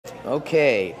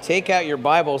Okay, take out your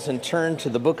Bibles and turn to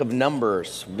the book of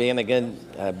Numbers. Beginning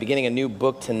a new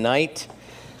book tonight.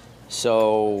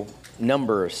 So,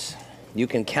 Numbers, you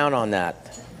can count on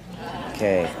that.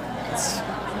 Okay.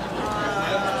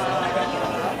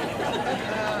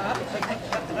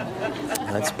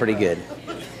 That's pretty good.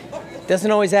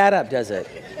 Doesn't always add up, does it?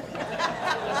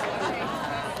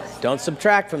 Don't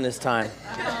subtract from this time.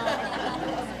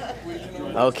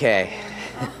 Okay.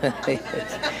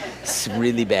 It's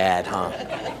really bad, huh?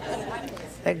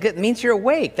 That means you're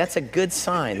awake. That's a good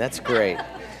sign. That's great.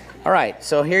 All right,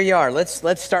 so here you are.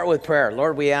 Let's start with prayer.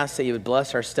 Lord, we ask that you would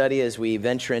bless our study as we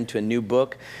venture into a new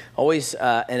book. Always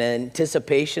an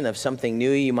anticipation of something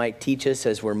new you might teach us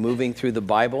as we're moving through the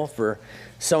Bible. For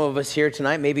some of us here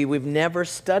tonight, maybe we've never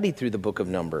studied through the book of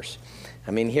Numbers.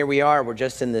 I mean, here we are. We're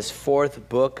just in this fourth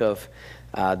book of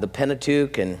the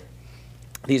Pentateuch, and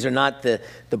these are not the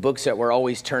books that we're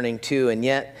always turning to, and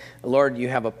yet, Lord, you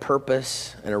have a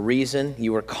purpose and a reason.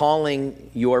 You are calling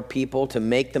your people to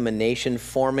make them a nation,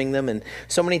 forming them, and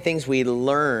so many things we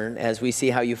learn as we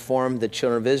see how you formed the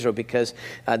children of Israel, because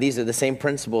these are the same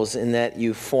principles in that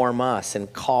you form us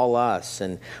and call us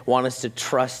and want us to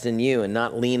trust in you and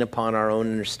not lean upon our own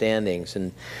understandings.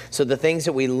 And so the things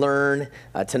that we learn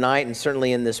tonight and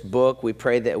certainly in this book, we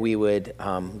pray that we would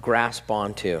grasp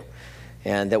onto,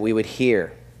 and that we would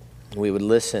hear, we would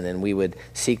listen, and we would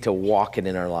seek to walk it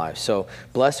in our lives. So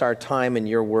bless our time in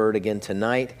your word again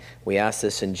tonight. We ask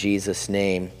this in Jesus'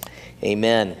 name.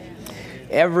 Amen.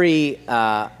 Every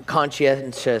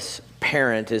conscientious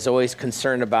parent is always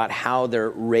concerned about how they're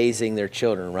raising their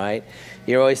children, right?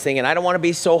 You're always thinking, I don't want to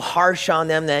be so harsh on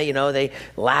them that, they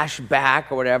lash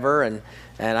back or whatever, and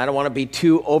I don't want to be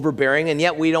too overbearing, and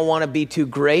yet we don't want to be too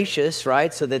gracious,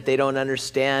 right? So that they don't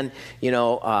understand,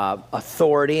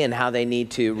 authority and how they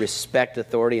need to respect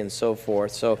authority and so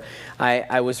forth. So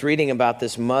I was reading about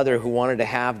this mother who wanted to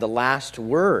have the last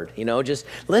word, just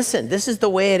listen, this is the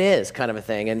way it is kind of a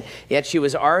thing. And yet she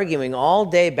was arguing all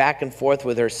day back and forth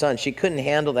with her son. She couldn't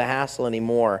handle the hassle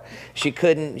anymore. She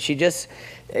couldn't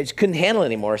handle it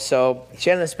anymore. So she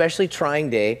had an especially trying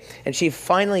day, and she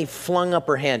finally flung up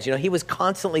her hands. He was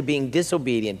constantly being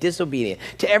disobedient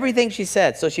to everything she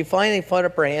said. So she finally flung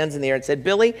up her hands in the air and said,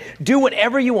 Billy, do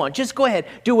whatever you want. Just go ahead.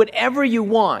 Do whatever you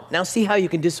want. Now see how you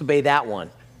can disobey that one.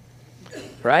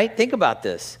 Right? Think about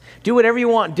this. Do whatever you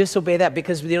want. Disobey that,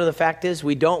 because the fact is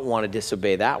we don't want to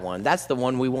disobey that one. That's the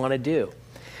one we want to do.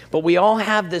 But we all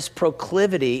have this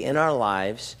proclivity in our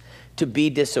lives to be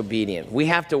disobedient. We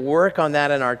have to work on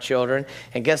that in our children.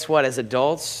 And guess what? As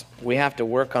adults, we have to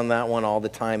work on that one all the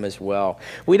time as well.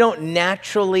 We don't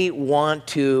naturally want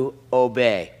to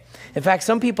obey. In fact,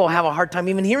 some people have a hard time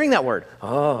even hearing that word.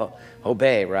 Oh,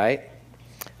 obey, right?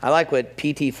 I like what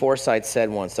P.T. Forsyth said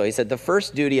once, though. He said, the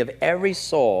first duty of every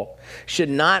soul should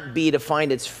not be to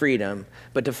find its freedom,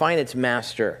 but to find its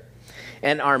master.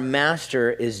 And our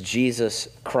master is Jesus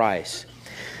Christ.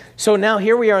 So now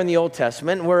here we are in the Old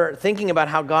Testament. We're thinking about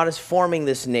how God is forming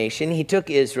this nation. He took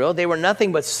Israel. They were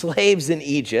nothing but slaves in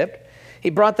Egypt.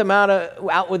 He brought them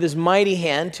out with his mighty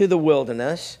hand to the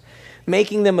wilderness,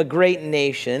 making them a great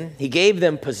nation. He gave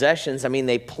them possessions. I mean,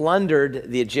 they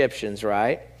plundered the Egyptians,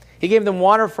 right? He gave them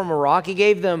water from a rock. He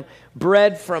gave them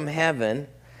bread from heaven.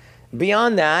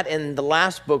 Beyond that, in the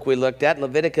last book we looked at,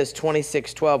 Leviticus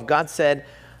 26:12, God said,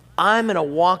 I'm going to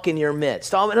walk in your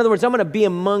midst. In other words, I'm going to be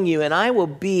among you, and I will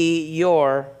be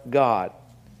your God.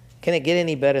 Can it get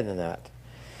any better than that?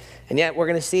 And yet we're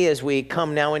going to see as we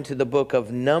come now into the book of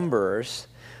Numbers,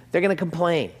 they're going to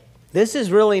complain. This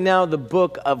is really now the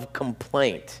book of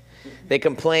complaint. They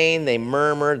complain, they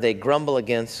murmur, they grumble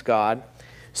against God.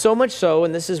 So much so,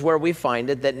 and this is where we find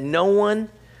it, that no one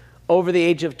over the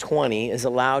age of 20 is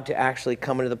allowed to actually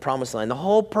come into the promised land. The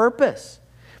whole purpose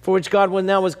for which God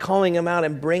now was calling them out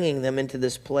and bringing them into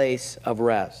this place of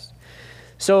rest.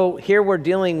 So here we're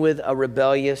dealing with a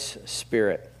rebellious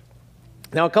spirit.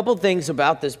 Now, a couple things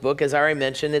about this book. As I already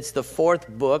mentioned, it's the fourth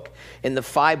book in the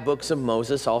 5 books of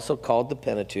Moses, also called the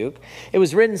Pentateuch. It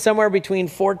was written somewhere between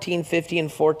 1450 and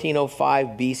 1405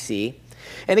 BC.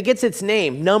 And it gets its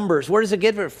name, Numbers. Where does it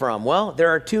get it from? Well, there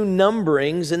are 2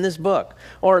 numberings in this book,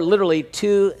 or literally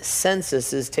 2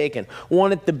 censuses taken.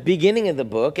 One at the beginning of the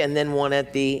book and then one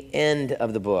at the end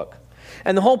of the book.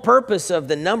 And the whole purpose of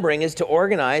the numbering is to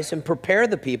organize and prepare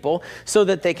the people so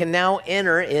that they can now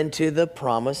enter into the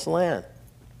promised land.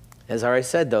 As I already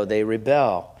said, though, they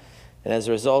rebel. And as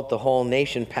a result, the whole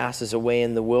nation passes away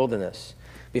in the wilderness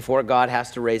before God has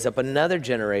to raise up another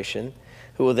generation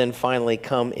who will then finally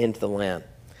come into the land.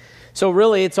 So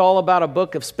really, it's all about a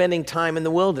book of spending time in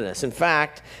the wilderness. In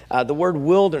fact, the word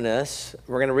wilderness,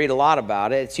 we're going to read a lot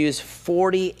about it. It's used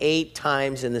 48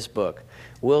 times in this book.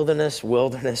 Wilderness,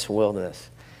 wilderness, wilderness.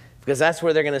 Because that's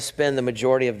where they're going to spend the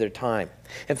majority of their time.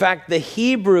 In fact, the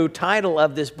Hebrew title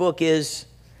of this book is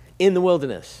In the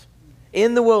Wilderness.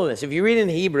 In the Wilderness. If you read in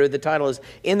Hebrew, the title is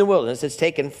In the Wilderness. It's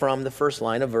taken from the first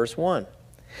line of verse 1.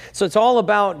 So it's all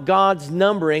about God's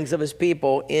numberings of his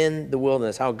people in the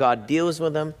wilderness, how God deals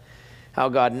with them, how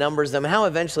God numbers them, and how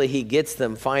eventually he gets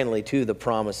them finally to the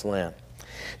promised land.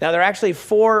 Now, there are actually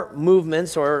 4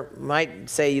 movements, or might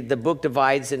say the book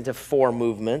divides into 4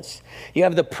 movements. You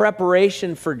have the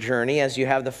preparation for journey, as you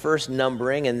have the first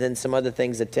numbering and then some other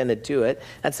things attended to it.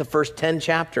 That's the first 10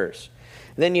 chapters.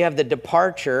 Then you have the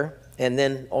departure, and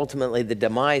then ultimately the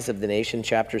demise of the nation,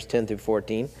 chapters 10 through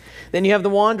 14. Then you have the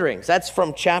wanderings. That's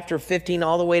from chapter 15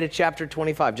 all the way to chapter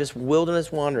 25, just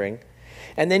wilderness wandering.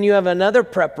 And then you have another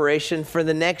preparation for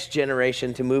the next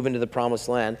generation to move into the promised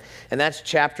land, and that's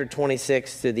chapter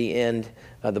 26 to the end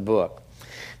of the book.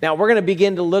 Now, we're going to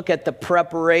begin to look at the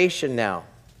preparation now.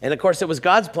 And, of course, it was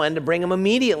God's plan to bring them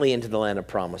immediately into the land of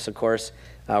promise. Of course,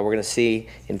 we're going to see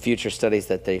in future studies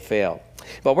that they failed.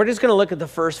 But we're just going to look at the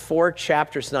first 4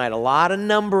 chapters tonight. A lot of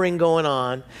numbering going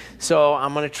on, so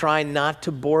I'm going to try not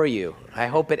to bore you. I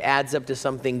hope it adds up to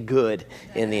something good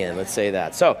in the end. Let's say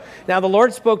that. So, now the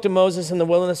Lord spoke to Moses in the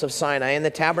wilderness of Sinai in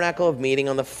the tabernacle of meeting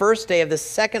on the first day of the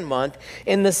 2nd month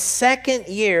in the 2nd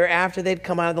year after they'd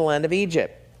come out of the land of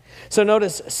Egypt. So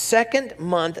notice, 2nd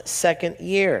month, 2nd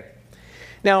year.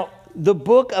 Now, the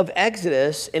book of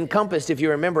Exodus encompassed, if you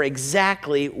remember,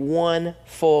 exactly 1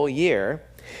 full year.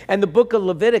 And the book of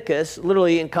Leviticus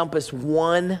literally encompassed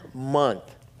 1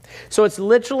 month. So it's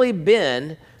literally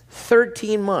been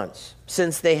 13 months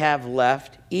since they have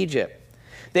left Egypt.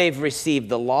 They've received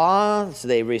the laws.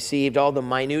 They received all the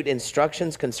minute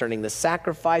instructions concerning the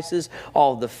sacrifices,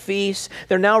 all the feasts.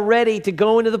 They're now ready to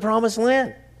go into the promised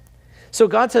land. So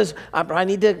God says, I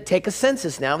need to take a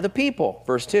census now of the people.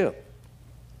 Verse 2.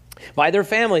 By their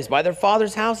families, by their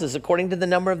fathers' houses, according to the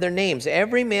number of their names,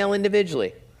 every male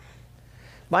individually.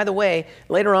 By the way,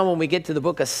 later on when we get to the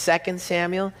book of 2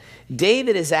 Samuel,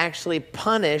 David is actually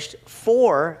punished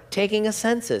for taking a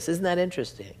census. Isn't that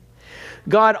interesting?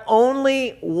 God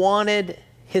only wanted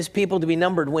his people to be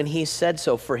numbered when he said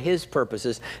so for his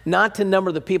purposes, not to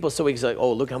number the people so he's like,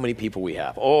 oh, look how many people we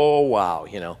have. Oh, wow,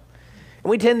 you know. And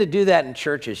we tend to do that in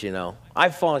churches, you know.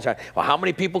 I've fallen short. Well, how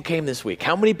many people came this week?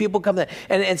 How many people come? And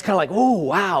it's kind of like, oh,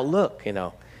 wow, look, you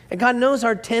know. And God knows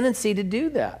our tendency to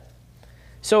do that.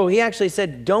 So he actually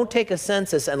said, don't take a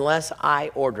census unless I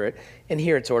order it. And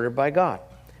here it's ordered by God.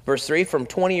 Verse 3, from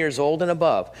 20 years old and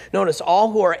above. Notice,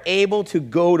 all who are able to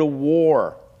go to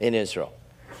war in Israel.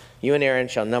 You and Aaron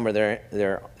shall number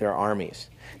their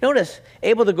armies. Notice,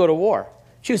 able to go to war.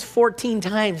 Choose 14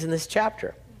 times in this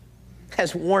chapter.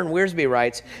 As Warren Wiersbe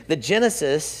writes, the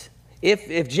Genesis,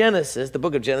 if Genesis, the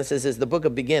book of Genesis is the book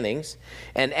of beginnings,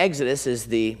 and Exodus is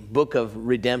the book of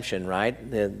redemption,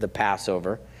 right? The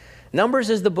Passover. Numbers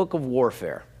is the book of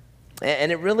warfare,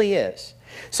 and it really is.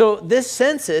 So this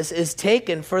census is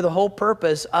taken for the whole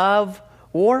purpose of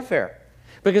warfare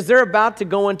because they're about to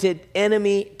go into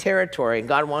enemy territory, and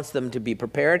God wants them to be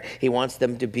prepared. He wants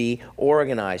them to be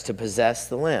organized, to possess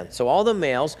the land. So all the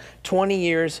males, 20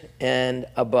 years and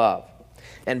above.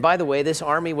 And by the way, this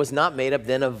army was not made up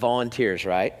then of volunteers,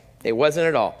 right? It wasn't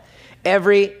at all.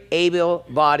 Every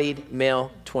able-bodied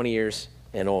male, 20 years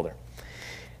and older.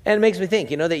 And it makes me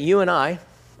think, you know, that you and I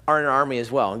are in an army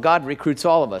as well. And God recruits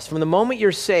all of us. From the moment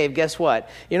you're saved, guess what?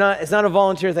 It's not a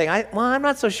volunteer thing. I'm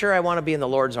not so sure I want to be in the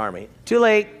Lord's army. Too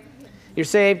late. You're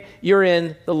saved. You're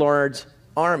in the Lord's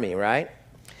army, right?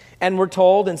 And we're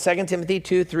told in 2 Timothy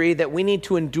 2:3 that we need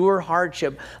to endure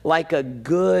hardship like a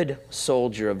good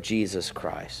soldier of Jesus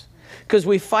Christ. Because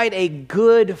we fight a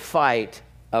good fight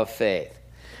of faith.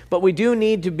 But we do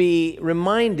need to be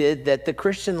reminded that the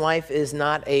Christian life is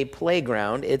not a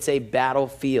playground, it's a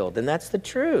battlefield. And that's the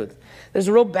truth. There's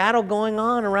a real battle going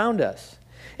on around us.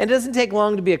 And it doesn't take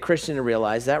long to be a Christian to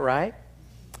realize that, right?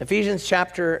 Ephesians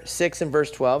chapter 6 and verse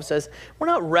 12 says, we're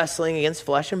not wrestling against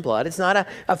flesh and blood. It's not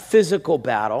a physical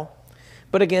battle,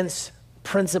 but against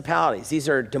principalities. These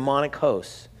are demonic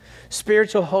hosts,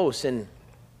 spiritual hosts in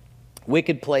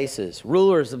wicked places,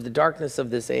 rulers of the darkness of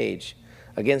this age,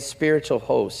 against spiritual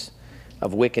hosts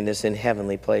of wickedness in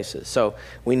heavenly places. So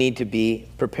we need to be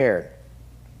prepared.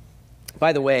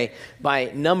 By the way,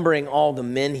 by numbering all the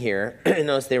men here,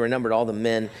 notice they were numbered all the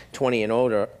men 20 and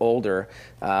older.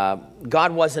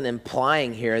 God wasn't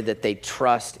implying here that they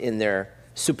trust in their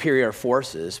superior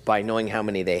forces by knowing how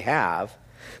many they have,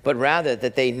 but rather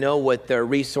that they know what their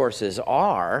resources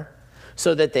are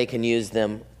so that they can use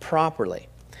them properly.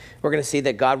 We're going to see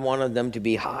that God wanted them to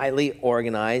be highly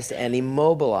organized and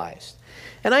immobilized.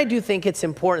 And I do think it's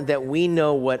important that we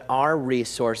know what our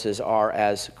resources are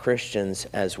as Christians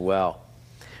as well.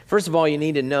 First of all, you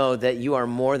need to know that you are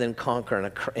more than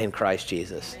conqueror in Christ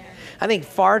Jesus. I think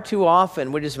far too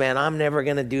often we're just, man, I'm never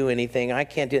going to do anything. I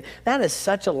can't do it. That is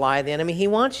such a lie of the enemy. He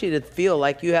wants you to feel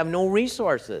like you have no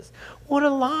resources. What a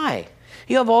lie.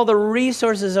 You have all the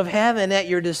resources of heaven at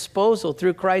your disposal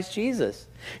through Christ Jesus.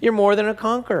 You're more than a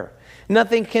conqueror.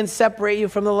 Nothing can separate you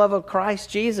from the love of Christ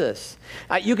Jesus.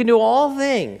 You can do all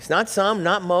things, not some,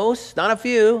 not most, not a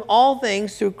few, all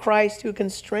things through Christ who can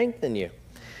strengthen you.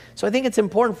 So I think it's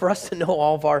important for us to know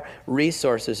all of our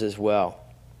resources as well.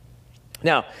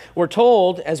 Now, we're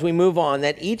told as we move on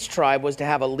that each tribe was to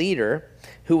have a leader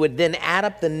who would then add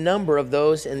up the number of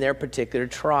those in their particular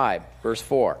tribe. Verse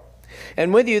 4.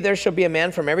 And with you there shall be a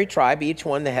man from every tribe, each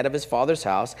one the head of his father's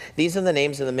house. These are the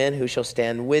names of the men who shall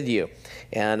stand with you.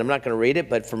 And I'm not going to read it,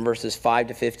 but from verses 5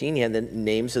 to 15, you have the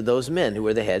names of those men who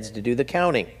were the heads to do the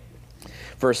counting.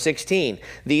 Verse 16,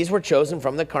 these were chosen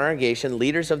from the congregation,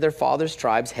 leaders of their fathers'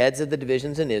 tribes, heads of the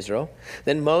divisions in Israel.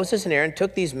 Then Moses and Aaron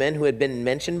took these men who had been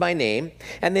mentioned by name,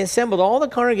 and they assembled all the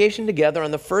congregation together on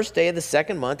the first day of the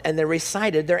second month, and they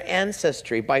recited their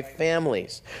ancestry by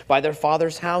families, by their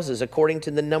fathers' houses, according to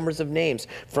the numbers of names,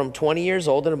 from 20 years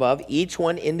old and above, each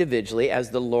one individually, as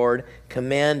the Lord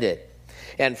commanded.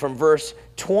 And from verse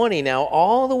 20 now,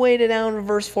 all the way down to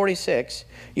verse 46,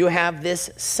 you have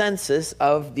this census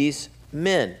of these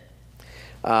men.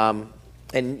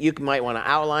 And you might want to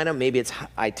outline them. Maybe it's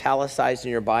italicized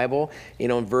in your Bible. You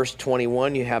know, in verse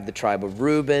 21, you have the tribe of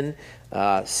Reuben,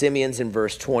 Simeon's in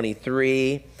verse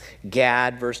 23,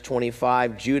 Gad, verse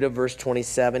 25, Judah, verse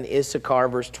 27, Issachar,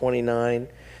 verse 29,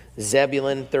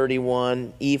 Zebulun,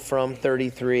 31, Ephraim,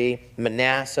 33,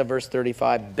 Manasseh, verse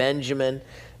 35, Benjamin,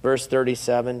 verse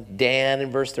 37, Dan in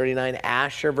verse 39,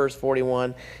 Asher, verse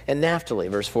 41, and Naphtali,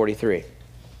 verse 43.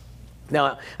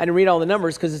 Now, I didn't read all the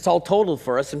numbers because it's all totaled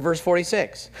for us in verse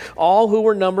 46. All who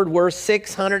were numbered were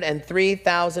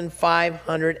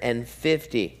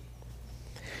 603,550.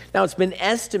 Now, it's been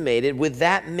estimated with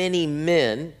that many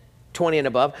men, 20 and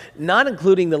above, not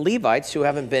including the Levites who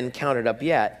haven't been counted up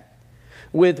yet,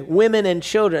 with women and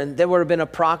children, there would have been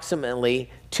approximately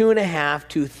 2.5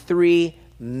 to 3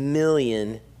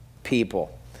 million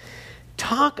people.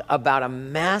 Talk about a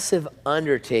massive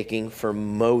undertaking for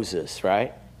Moses,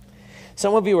 right?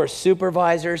 Some of you are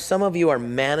supervisors. Some of you are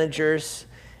managers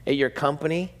at your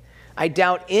company. I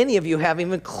doubt any of you have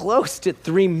even close to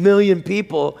 3 million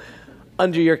people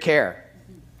under your care.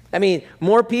 I mean,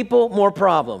 more people, more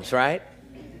problems, right?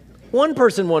 One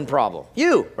person, one problem.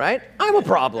 You, right? I'm a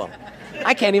problem.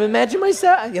 I can't even imagine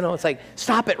myself. You know, it's like,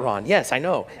 stop it, Ron. Yes, I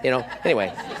know. You know,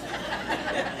 anyway.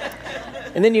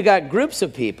 And then you got groups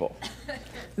of people.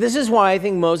 This is why I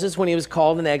think Moses, when he was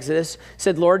called in Exodus,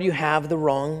 said, Lord, you have the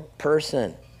wrong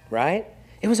person, right?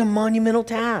 It was a monumental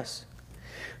task.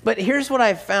 But here's what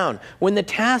I've found. When the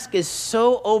task is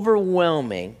so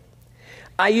overwhelming,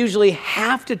 I usually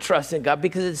have to trust in God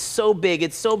because it's so big,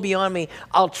 it's so beyond me,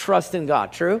 I'll trust in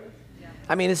God. True? Yeah.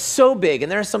 I mean, it's so big. And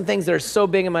there are some things that are so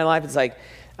big in my life. It's like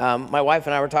my wife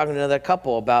and I were talking to another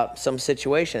couple about some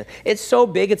situation. It's so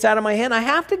big, it's out of my hand. I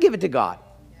have to give it to God.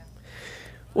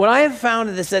 What I have found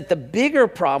is that the bigger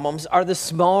problems are the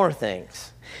smaller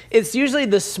things. It's usually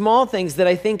the small things that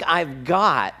I think I've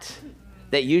got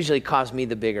that usually cause me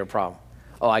the bigger problem.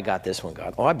 Oh, I got this one,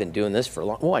 God. Oh, I've been doing this for a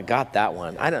long. Oh, I got that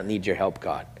one. I don't need your help,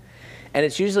 God. And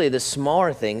it's usually the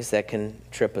smaller things that can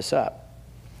trip us up.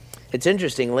 It's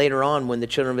interesting, later on when the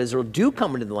children of Israel do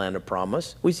come into the land of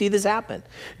promise, we see this happen.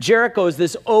 Jericho is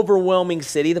this overwhelming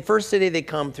city, the first city they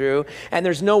come through, and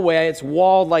there's no way, it's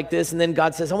walled like this, and then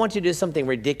God says, I want you to do something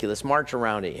ridiculous, march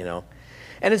around it, you know.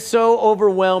 And it's so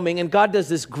overwhelming, and God does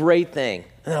this great thing.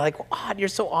 And they're like, God, you're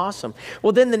so awesome.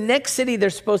 Well, then the next city they're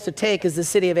supposed to take is the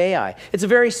city of Ai. It's a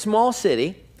very small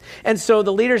city. And so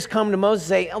the leaders come to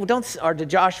Moses and say, or to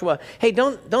Joshua, hey,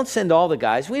 don't send all the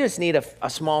guys. We just need a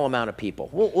small amount of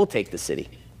people. We'll take the city.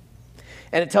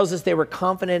 And it tells us they were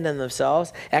confident in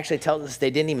themselves. Actually, it tells us they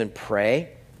didn't even pray.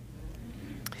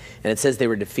 And it says they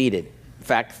were defeated. In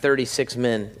fact, 36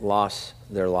 men lost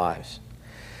their lives.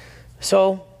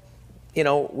 So, you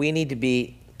know, we need to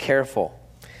be careful.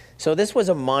 So this was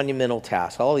a monumental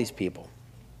task, all these people.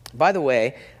 By the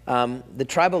way, the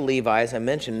tribe of Levi, as I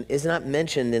mentioned, is not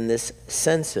mentioned in this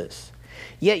census.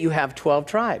 Yet you have 12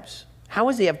 tribes. How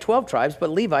does he have 12 tribes, but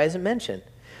Levi isn't mentioned?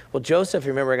 Well, Joseph,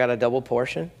 remember, got a double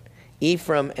portion.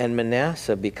 Ephraim and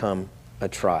Manasseh become a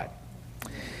tribe.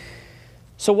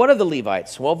 So what of the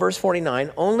Levites? Well, verse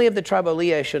 49, only of the tribe of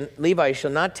Levi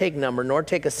shall not take number, nor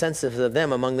take a census of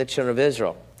them among the children of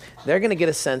Israel. They're going to get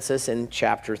a census in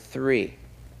chapter 3.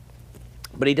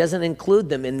 But he doesn't include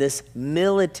them in this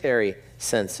military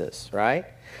census, right?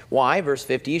 Why? Verse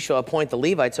 50, you shall appoint the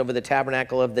Levites over the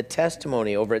tabernacle of the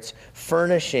testimony, over its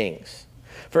furnishings.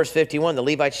 Verse 51, the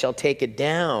Levites shall take it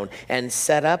down and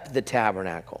set up the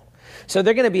tabernacle. So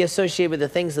they're going to be associated with the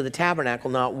things of the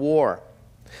tabernacle, not war.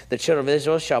 The children of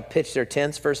Israel shall pitch their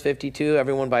tents, verse 52,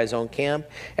 everyone by his own camp,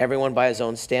 everyone by his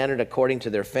own standard, according to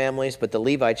their families, but the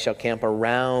Levites shall camp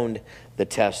around the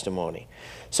testimony.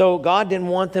 So God didn't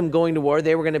want them going to war.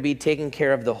 They were going to be taking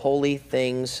care of the holy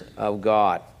things of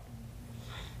God.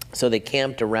 So they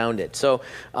camped around it. So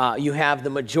you have the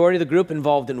majority of the group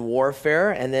involved in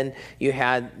warfare, and then you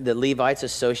had the Levites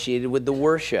associated with the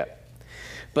worship.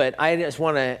 But I just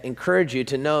want to encourage you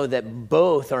to know that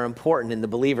both are important in the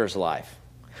believer's life.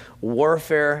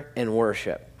 Warfare and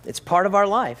worship. It's part of our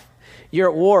life.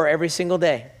 You're at war every single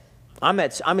day. I'm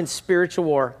in spiritual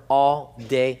war all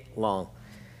day long.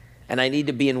 And I need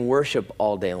to be in worship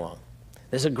all day long.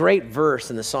 There's a great verse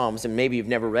in the Psalms, and maybe you've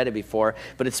never read it before,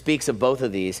 but it speaks of both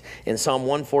of these. In Psalm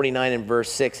 149 and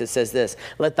verse 6, it says this,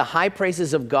 let the high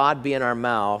praises of God be in our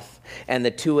mouth, and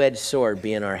the two-edged sword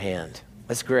be in our hand.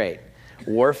 That's great.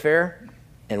 Warfare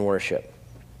and worship.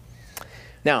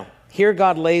 Now, here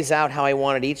God lays out how he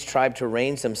wanted each tribe to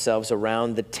arrange themselves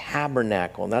around the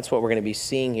tabernacle. And that's what we're going to be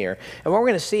seeing here. And what we're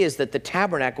going to see is that the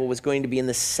tabernacle was going to be in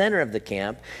the center of the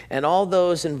camp. And all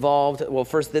those involved, well,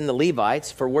 first then the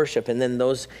Levites for worship, and then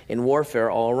those in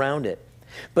warfare all around it.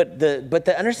 But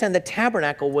to understand the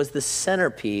tabernacle was the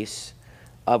centerpiece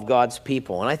of God's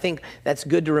people. And I think that's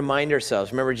good to remind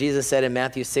ourselves. Remember, Jesus said in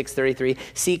Matthew 6:33,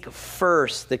 seek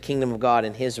first the kingdom of God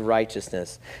and his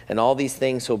righteousness, and all these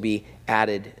things will be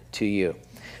added to you.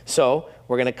 So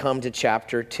we're going to come to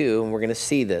chapter 2, and we're going to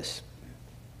see this.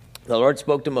 The Lord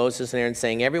spoke to Moses and Aaron,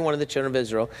 saying, every one of the children of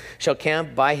Israel shall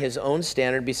camp by his own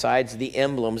standard besides the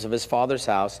emblems of his father's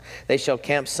house. They shall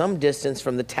camp some distance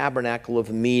from the tabernacle of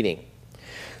meeting.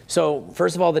 So,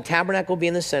 first of all, the tabernacle will be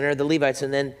in the center, the Levites,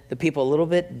 and then the people a little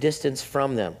bit distance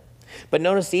from them. But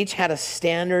notice each had a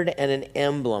standard and an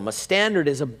emblem. A standard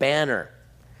is a banner.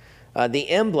 The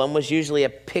emblem was usually a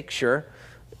picture,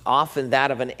 often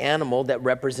that of an animal that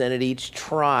represented each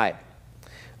tribe.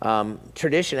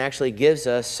 Tradition actually gives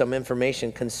us some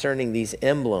information concerning these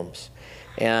emblems.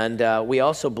 And we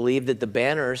also believe that the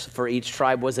banners for each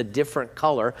tribe was a different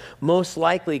color, most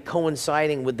likely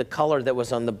coinciding with the color that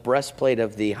was on the breastplate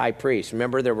of the high priest.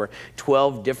 Remember, there were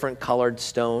 12 different colored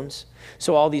stones.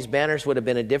 So all these banners would have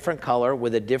been a different color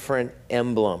with a different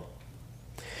emblem.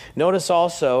 Notice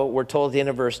also, we're told at the end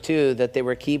of verse 2 that they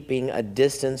were keeping a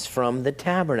distance from the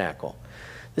tabernacle.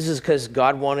 This is because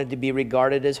God wanted to be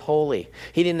regarded as holy.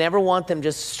 He didn't ever want them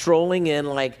just strolling in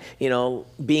like,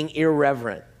 being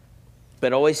irreverent,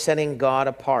 but always setting God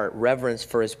apart, reverence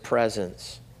for his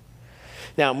presence.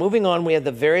 Now, moving on, we have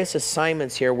the various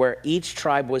assignments here where each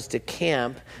tribe was to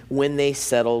camp when they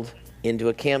settled into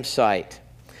a campsite.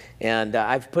 And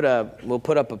we'll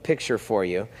put up a picture for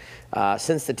you.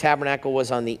 Since the tabernacle was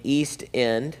on the east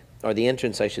end, or the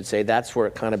entrance, I should say, that's where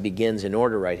it kind of begins in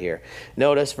order right here.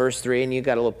 Notice verse 3, and you've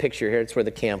got a little picture here. It's where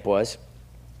the camp was.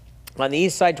 On the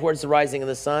east side towards the rising of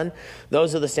the sun,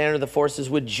 those of the standard of the forces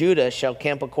with Judah shall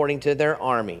camp according to their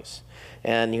armies.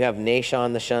 And you have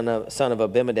Nashon, the son of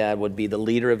Abinadab, would be the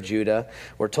leader of Judah.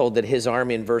 We're told that his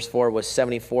army in verse 4 was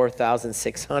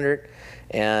 74,600.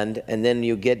 And then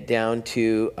you get down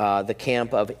to the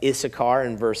camp of Issachar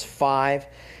in verse 5.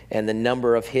 And the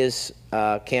number of his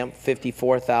camp,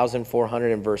 54,400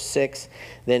 in verse 6.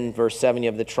 Then verse 7, you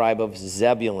have the tribe of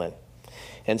Zebulun.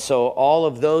 And so all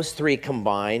of those three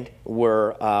combined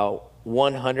were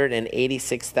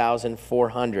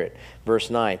 186,400. Verse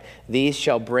 9. These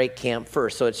shall break camp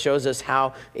first. So it shows us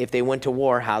how, if they went to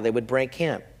war, how they would break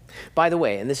camp. By the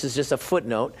way, and this is just a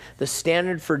footnote, the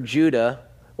standard for Judah,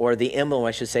 or the emblem,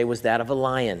 I should say, was that of a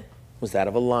lion.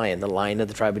 The lion of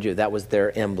the tribe of Judah. That was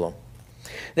their emblem.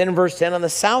 Then in verse 10, on the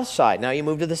south side, now you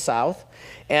move to the south,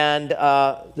 and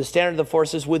the standard of the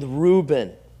forces with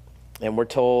Reuben. And we're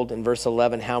told in verse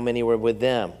 11 how many were with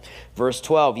them. Verse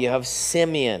 12, you have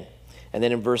Simeon. And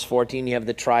then in verse 14, you have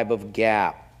the tribe of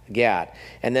Gad.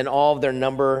 And then all of their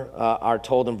number are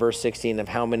told in verse 16 of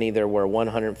how many there were,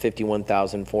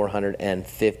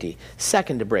 151,450.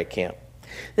 Second to break camp.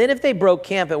 Then if they broke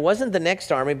camp, it wasn't the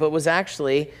next army, but was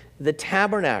actually the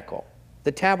tabernacle.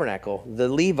 The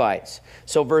Levites.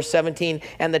 So verse 17,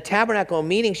 and the tabernacle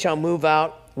meeting shall move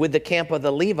out with the camp of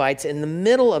the Levites in the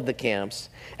middle of the camps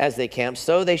as they camp,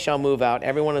 so they shall move out,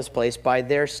 everyone is placed by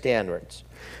their standards.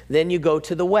 Then you go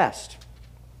to the west.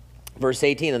 Verse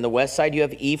 18, on the west side you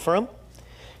have Ephraim,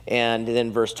 and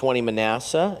then verse 20,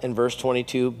 Manasseh, and verse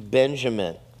 22,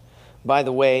 Benjamin. By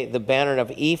the way, the banner of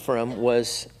Ephraim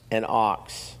was an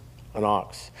ox.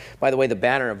 By the way, the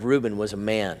banner of Reuben was a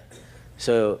man.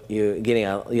 So you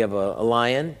have a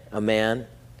lion, a man,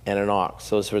 and an ox.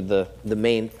 Those were the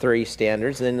main three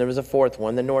standards. And then there was a fourth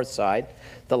one, the north side.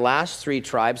 The last three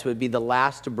tribes would be the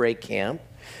last to break camp.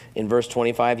 In verse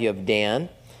 25, you have Dan.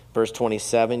 Verse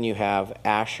 27, you have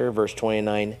Asher. Verse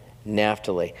 29,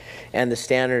 Naphtali. And the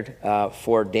standard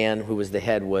for Dan, who was the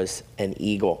head, was an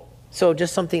eagle. So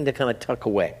just something to kind of tuck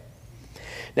away.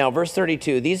 Now, verse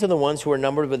 32, these are the ones who were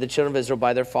numbered with the children of Israel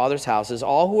by their fathers' houses,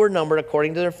 all who were numbered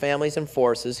according to their families and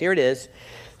forces. Here it is,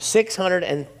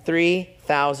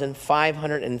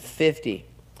 603,550.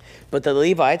 But the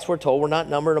Levites, we're told, were not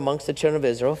numbered amongst the children of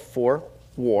Israel for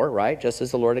war, right? Just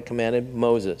as the Lord had commanded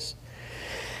Moses.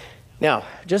 Now,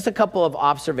 just a couple of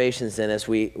observations then as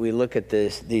we look at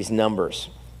these numbers.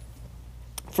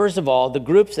 First of all, the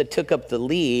groups that took up the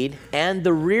lead and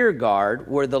the rear guard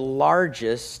were the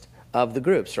largest of the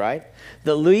groups, right?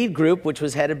 The lead group, which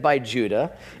was headed by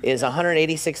Judah, is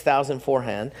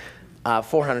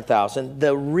 400,000.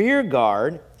 The rear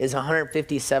guard is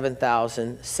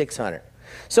 157,600.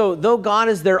 So though God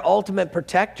is their ultimate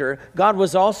protector, God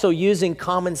was also using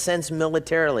common sense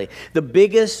militarily. The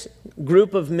biggest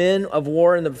group of men of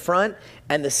war in the front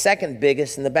and the second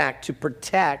biggest in the back to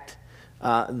protect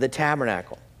the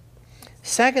tabernacle.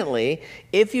 Secondly,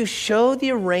 if you show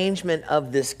the arrangement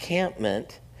of this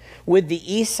campment with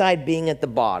the east side being at the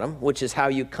bottom, which is how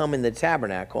you come in the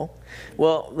tabernacle,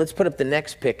 well, let's put up the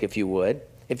next pic if you would.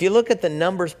 If you look at the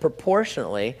numbers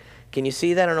proportionately, can you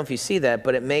see that? I don't know if you see that,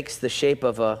 but it makes the shape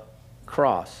of a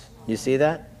cross. You see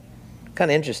that? Kind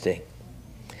of interesting.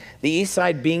 The east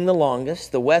side being the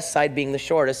longest, the west side being the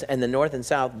shortest, and the north and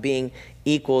south being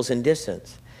equals in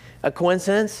distance. A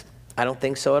coincidence? I don't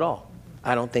think so at all.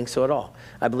 I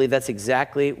believe that's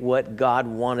exactly what God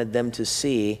wanted them to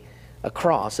see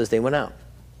across as they went out.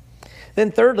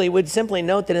 Then thirdly, we'd simply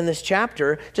note that in this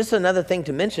chapter, just another thing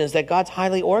to mention is that God's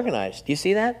highly organized. Do you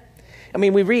see that? I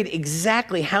mean, we read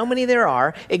exactly how many there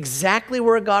are, exactly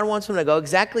where God wants them to go,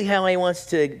 exactly how he wants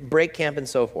to break camp and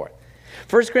so forth.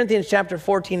 1 Corinthians chapter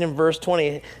 14 and verse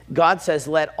 20, God says,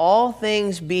 let all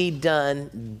things be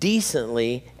done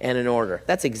decently and in order.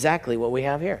 That's exactly what we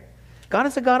have here. God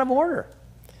is a God of order.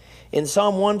 In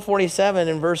Psalm 147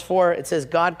 and verse 4, it says,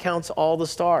 God counts all the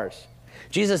stars.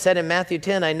 Jesus said in Matthew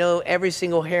 10, I know every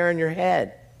single hair on your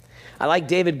head. I like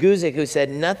David Guzik, who said,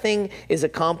 nothing is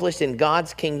accomplished in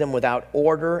God's kingdom without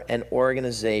order and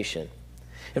organization.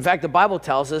 In fact, the Bible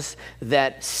tells us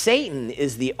that Satan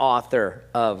is the author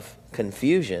of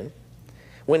confusion.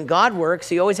 When God works,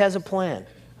 he always has a plan.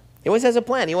 He always has a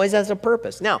plan. He always has a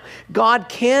purpose. Now, God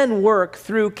can work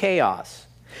through chaos,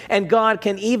 and God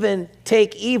can even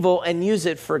take evil and use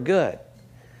it for good.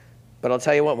 But I'll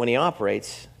tell you what, when he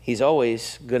operates, he's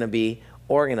always going to be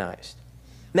organized.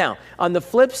 Now, on the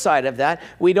flip side of that,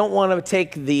 we don't want to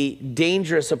take the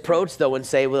dangerous approach, though, and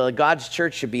say, well, God's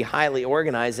church should be highly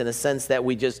organized in a sense that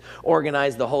we just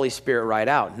organize the Holy Spirit right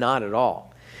out. Not at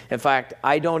all. In fact,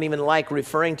 I don't even like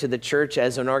referring to the church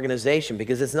as an organization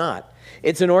because it's not.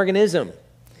 It's an organism.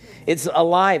 It's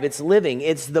alive. It's living.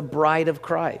 It's the bride of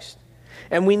Christ.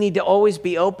 And we need to always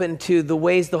be open to the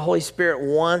ways the Holy Spirit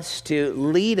wants to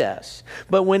lead us.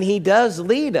 But when he does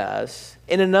lead us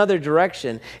in another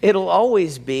direction, it'll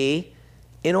always be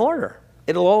in order.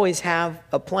 It'll always have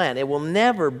a plan. It will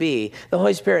never be, the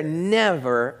Holy Spirit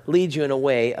never leads you in a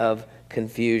way of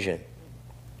confusion.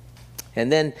 And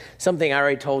then something I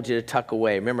already told you to tuck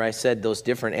away. Remember I said those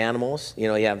different animals? You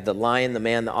know, you have the lion, the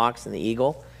man, the ox, and the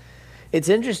eagle. It's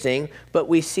interesting, but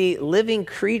we see living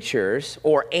creatures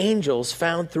or angels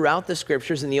found throughout the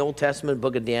scriptures in the Old Testament,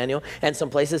 book of Daniel, and some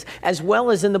places, as well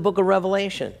as in the book of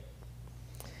Revelation.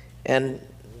 And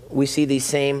we see these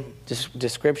same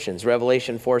descriptions.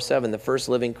 Revelation 4:7, the first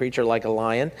living creature like a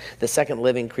lion, the second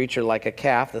living creature like a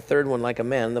calf, the third one like a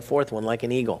man, and the fourth one like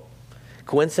an eagle.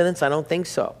 Coincidence? I don't think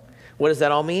so. What does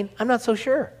that all mean? I'm not so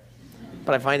sure.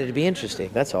 But I find it to be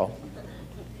interesting, that's all.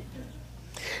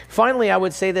 Finally, I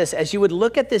would say this, as you would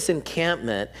look at this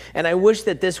encampment, and I wish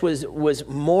that this was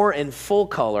more in full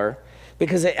color,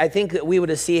 because I think that we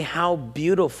would see how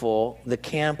beautiful the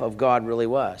camp of God really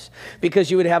was.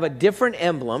 Because you would have a different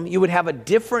emblem, you would have a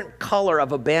different color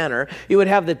of a banner, you would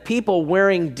have the people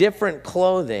wearing different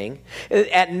clothing.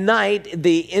 At night,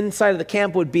 the inside of the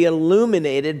camp would be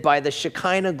illuminated by the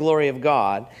Shekinah glory of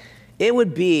God. It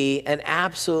would be an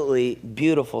absolutely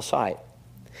beautiful sight.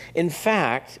 In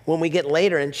fact, when we get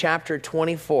later in chapter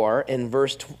 24, in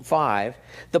verse 5,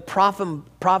 the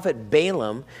prophet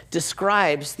Balaam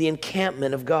describes the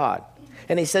encampment of God.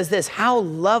 And he says this, "How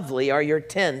lovely are your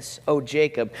tents, O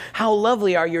Jacob. How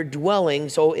lovely are your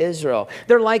dwellings, O Israel.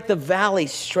 They're like the valley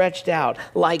stretched out,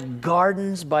 like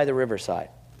gardens by the riverside."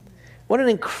 What an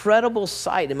incredible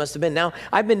sight it must have been. Now,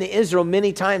 I've been to Israel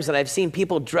many times, and I've seen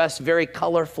people dressed very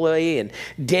colorfully and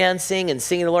dancing and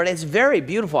singing the Lord. It's very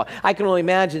beautiful. I can only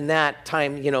imagine that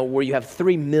time, where you have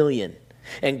 3 million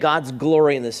and God's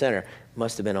glory in the center.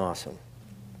 Must have been awesome.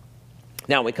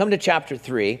 Now, we come to chapter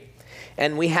 3,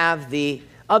 and we have the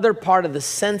other part of the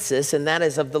census, and that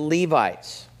is of the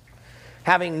Levites.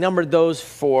 Having numbered those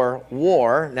for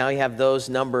war, now you have those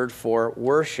numbered for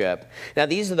worship. Now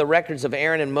these are the records of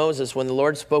Aaron and Moses when the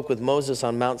Lord spoke with Moses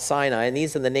on Mount Sinai. And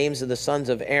these are the names of the sons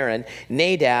of Aaron: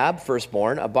 Nadab,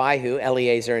 firstborn, Abihu,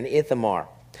 Eleazar, and Ithamar.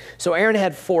 So Aaron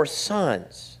had 4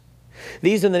 sons.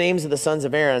 These are the names of the sons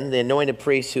of Aaron, the anointed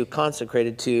priests who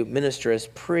consecrated to minister as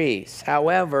priests.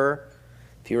 However,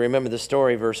 if you remember the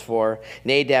story, verse 4,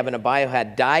 Nadab and Abihu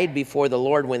had died before the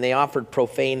Lord when they offered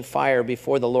profane fire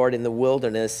before the Lord in the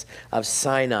wilderness of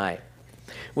Sinai.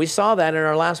 We saw that in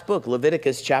our last book,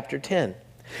 Leviticus chapter 10.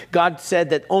 God said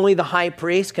that only the high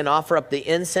priest can offer up the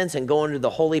incense and go into the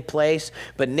holy place.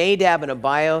 But Nadab and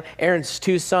Abihu, Aaron's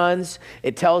 2 sons,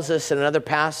 it tells us in another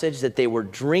passage that they were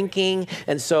drinking.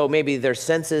 And so maybe their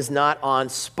sense is not on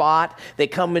spot. They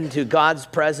come into God's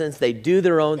presence. They do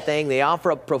their own thing. They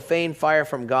offer up profane fire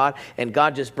from God. And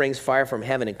God just brings fire from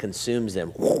heaven and consumes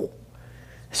them.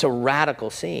 It's a radical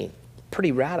scene.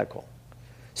 Pretty radical.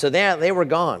 So they were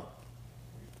gone.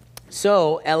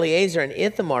 So Eleazar and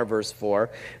Ithamar, verse 4,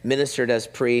 ministered as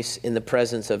priests in the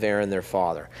presence of Aaron their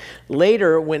father.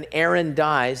 Later, when Aaron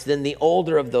dies, then the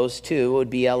older of those 2 would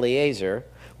be Eleazar,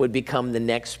 would become the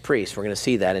next priest. We're going to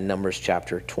see that in Numbers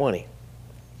chapter 20.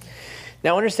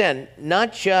 Now understand,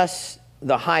 not just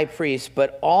the high priest,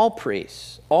 but all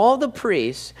priests. All the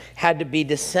priests had to be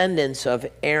descendants of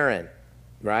Aaron,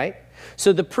 right?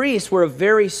 So the priests were a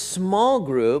very small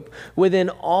group within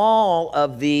all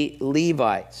of the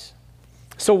Levites.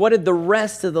 So what did the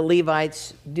rest of the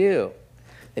Levites do?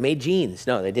 They made jeans.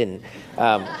 No, they didn't.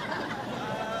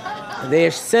 They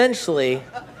essentially,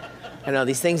 I know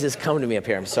these things just come to me up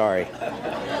here. I'm sorry.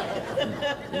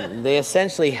 They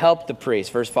essentially helped the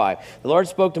priests. Verse 5. The Lord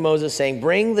spoke to Moses saying,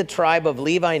 "Bring the tribe of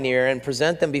Levi near and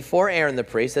present them before Aaron the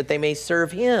priest, that they may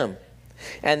serve him,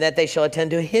 and that they shall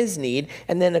attend to his need,"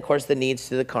 and then, of course, the needs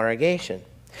to the congregation.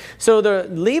 So the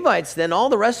Levites, then, all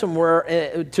the rest of them were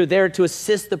there to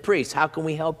assist the priests. How can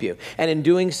we help you? And in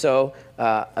doing so,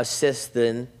 assist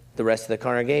then the rest of the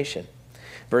congregation.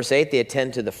 Verse 8, they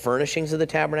attend to the furnishings of the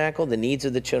tabernacle, the needs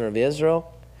of the children of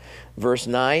Israel. Verse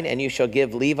 9, and you shall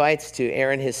give Levites to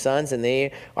Aaron his sons, and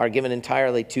they are given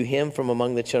entirely to him from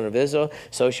among the children of Israel.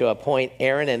 So shall appoint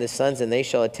Aaron and his sons, and they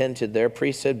shall attend to their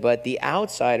priesthood. But the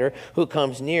outsider who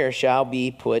comes near shall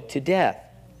be put to death.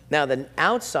 Now, the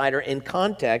outsider in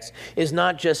context is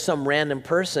not just some random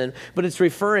person, but it's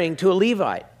referring to a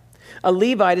Levite. A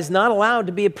Levite is not allowed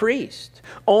to be a priest,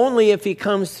 only if he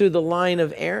comes through the line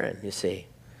of Aaron, you see.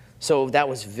 So that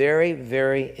was very,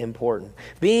 very important.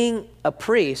 Being a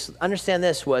priest, understand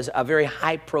this, was a very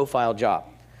high-profile job.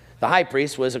 The high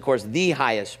priest was, of course, the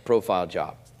highest profile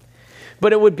job.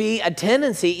 But it would be a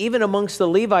tendency, even amongst the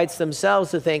Levites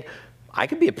themselves, to think, I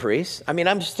could be a priest. I mean,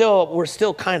 we're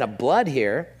still kind of blood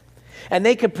here. And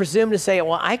they could presume to say,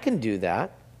 well, I can do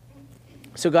that.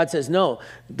 So God says, no,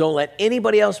 don't let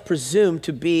anybody else presume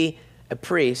to be a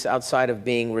priest outside of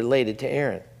being related to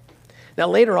Aaron. Now,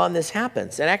 later on, this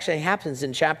happens. It actually happens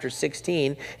in chapter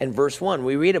 16 and verse 1.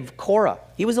 We read of Korah.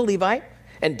 He was a Levite,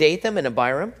 and Dathan and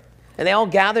Abiram, and they all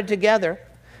gathered together.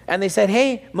 And they said,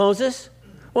 hey, Moses,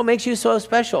 what makes you so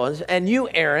special? And you,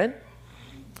 Aaron.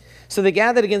 So they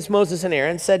gathered against Moses and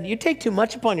Aaron and said, you take too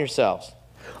much upon yourselves.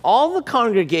 All the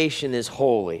congregation is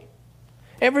holy.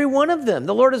 Every one of them.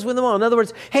 The Lord is with them all. In other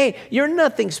words, hey, you're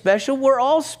nothing special. We're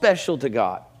all special to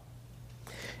God.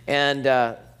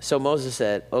 And so Moses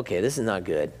said, okay, this is not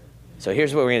good. So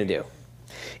here's what we're going to do.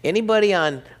 Anybody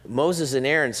on Moses and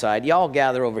Aaron's side, y'all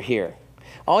gather over here.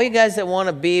 All you guys that want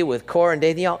to be with Korah and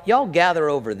Dathan, y'all gather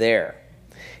over there.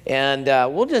 And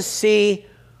we'll just see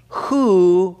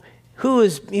who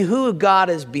God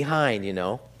is behind, you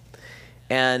know.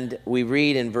 And we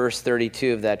read in verse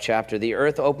 32 of that chapter, the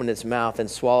earth opened its mouth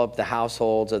and swallowed up the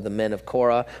households of the men of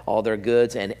Korah, all their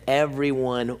goods, and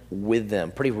everyone with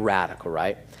them. Pretty radical,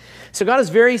 right? So God is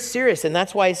very serious, and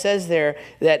that's why he says there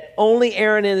that only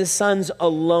Aaron and his sons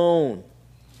alone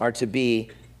are to be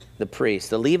the priests.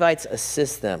 The Levites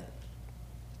assist them.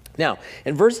 Now,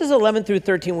 in verses 11 through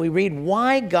 13, we read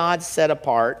why God set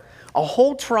apart a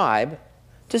whole tribe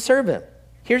to serve him.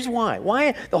 Here's why.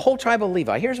 Why the whole tribe of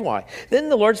Levi? Here's why. Then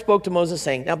the Lord spoke to Moses,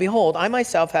 saying, now behold, I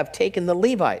myself have taken the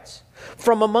Levites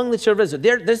from among the children of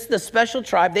Israel. This is the special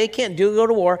tribe. They can't go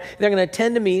to war. They're going to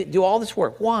attend to me, do all this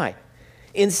work. Why?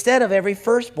 Instead of every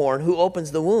firstborn who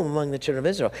opens the womb among the children of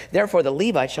Israel. Therefore, the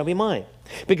Levites shall be mine.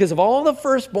 Because of all the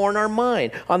firstborn are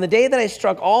mine. On the day that I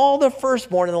struck all the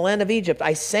firstborn in the land of Egypt,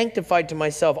 I sanctified to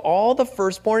myself all the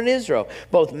firstborn in Israel.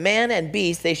 Both man and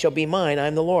beast, they shall be mine. I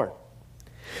am the Lord.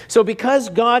 So because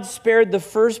God spared the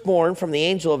firstborn from the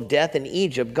angel of death in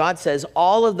Egypt, God says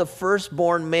all of the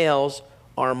firstborn males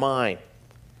are mine.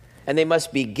 And they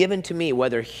must be given to me,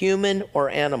 whether human or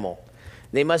animal.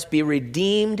 They must be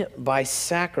redeemed by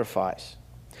sacrifice.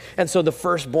 And so the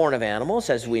firstborn of animals,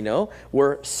 as we know,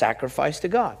 were sacrificed to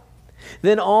God.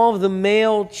 Then all of the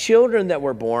male children that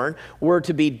were born were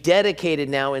to be dedicated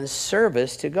now in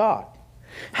service to God.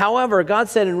 However, God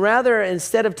said,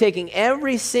 instead of taking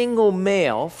every single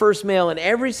male, first male in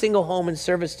every single home in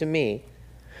service to me,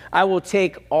 I will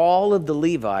take all of the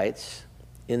Levites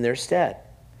in their stead.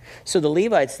 So the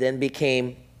Levites then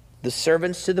became the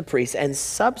servants to the priests and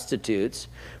substitutes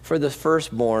for the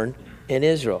firstborn in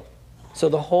Israel. So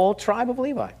the whole tribe of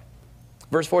Levi.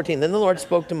 Verse 14, then the Lord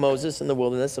spoke to Moses in the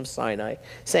wilderness of Sinai,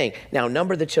 saying, now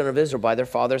number the children of Israel by their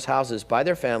fathers' houses, by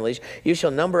their families. You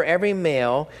shall number every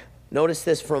male, notice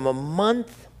this, from a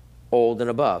month old and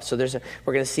above. So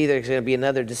we're going to see there's going to be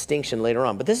another distinction later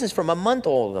on. But this is from a month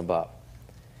old and above.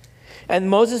 And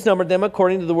Moses numbered them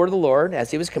according to the word of the Lord,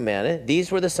 as he was commanded.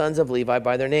 These were the sons of Levi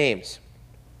by their names.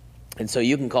 And so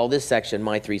you can call this section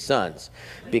my three sons,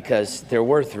 because there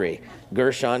were three: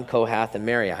 Gershon, Kohath, and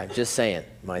Merari. I'm just saying,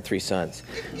 my three sons.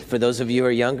 For those of you who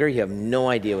are younger, you have no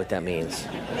idea what that means.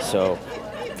 So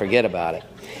forget about it.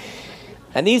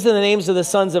 And these are the names of the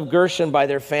sons of Gershon by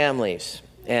their families.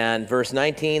 And verse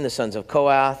 19, the sons of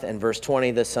Kohath, and verse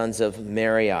 20, the sons of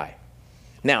Merari.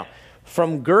 Now,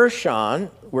 from Gershon,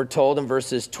 we're told in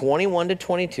verses 21 to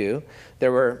 22,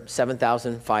 there were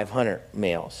 7,500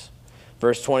 males.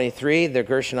 Verse 23, the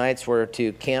Gershonites were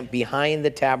to camp behind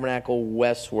the tabernacle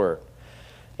westward.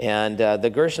 And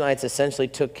the Gershonites essentially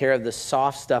took care of the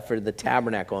soft stuff for the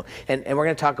tabernacle. And we're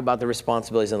going to talk about the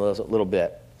responsibilities in a little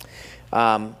bit.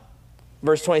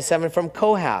 Verse 27, from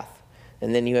Kohath.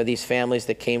 And then you have these families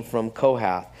that came from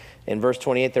Kohath. In verse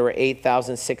 28, there were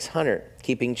 8,600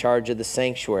 keeping charge of the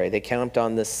sanctuary. They camped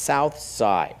on the south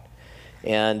side.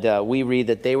 And we read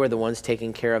that they were the ones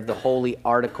taking care of the holy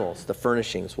articles, the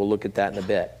furnishings. We'll look at that in a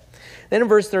bit. Then in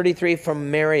verse 33,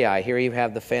 from Merari, here you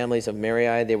have the families of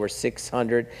Merari. They were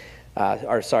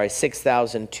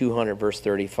 6,200, verse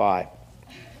 35.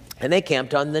 And they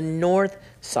camped on the north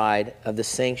side of the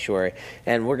sanctuary.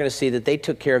 And we're going to see that they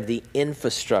took care of the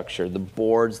infrastructure, the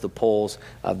boards, the poles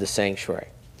of the sanctuary.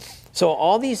 So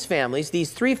all these families,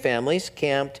 these three families,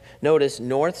 camped, notice,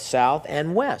 north, south,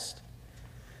 and west.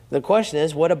 The question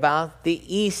is, what about the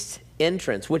east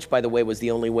entrance, which, by the way, was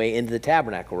the only way into the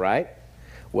tabernacle, right?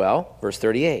 Well, verse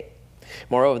 38.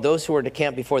 Moreover, those who were to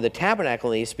camp before the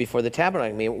tabernacle east, before the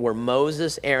tabernacle meeting, were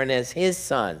Moses, Aaron, as his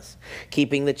sons,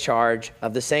 keeping the charge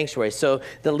of the sanctuary. So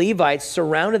the Levites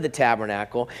surrounded the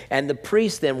tabernacle, and the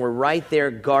priests then were right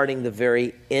there guarding the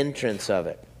very entrance of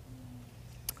it.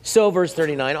 So, verse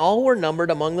 39, all were numbered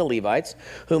among the Levites,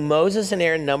 whom Moses and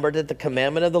Aaron numbered at the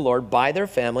commandment of the Lord by their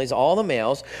families. All the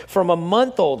males from a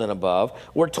month old and above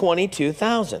were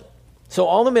 22,000. So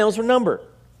all the males were numbered.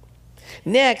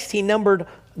 Next, he numbered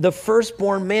the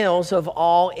firstborn males of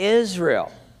all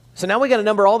Israel. So now we got to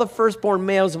number all the firstborn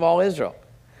males of all Israel.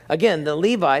 Again, the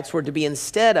Levites were to be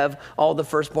instead of all the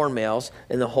firstborn males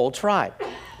in the whole tribe.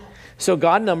 So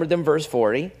God numbered them, verse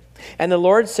 40. And the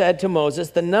Lord said to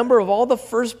Moses, the number of all the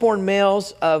firstborn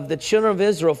males of the children of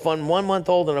Israel from 1 month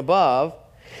old and above,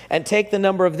 and take the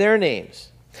number of their names.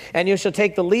 And you shall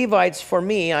take the Levites for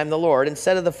me, I am the Lord,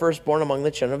 instead of the firstborn among the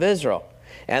children of Israel,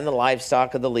 and the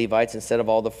livestock of the Levites instead of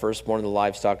all the firstborn of the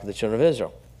livestock of the children of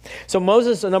Israel. So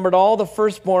Moses numbered all the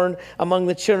firstborn among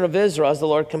the children of Israel as the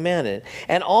Lord commanded.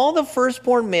 And all the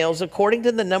firstborn males, according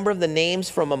to the number of the names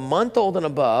from a month old and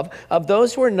above, of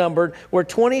those who were numbered, were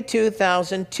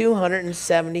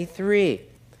 22,273.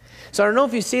 So I don't know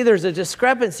if you see there's a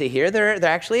discrepancy here. There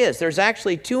actually is. There's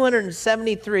actually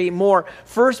 273 more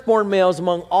firstborn males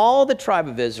among all the tribe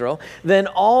of Israel than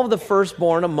all of the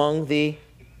firstborn among the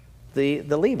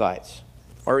Levites,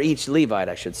 or each Levite,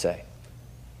 I should say.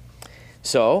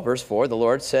 So, verse 4, the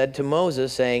Lord said to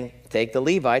Moses, saying, take the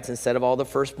Levites instead of all the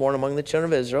firstborn among the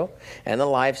children of Israel, and the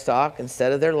livestock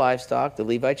instead of their livestock. The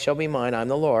Levites shall be mine, I'm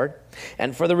the Lord.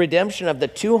 And for the redemption of the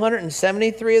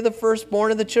 273 of the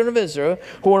firstborn of the children of Israel,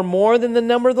 who are more than the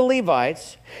number of the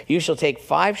Levites, you shall take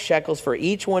 5 shekels for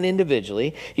each one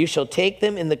individually. You shall take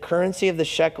them in the currency of the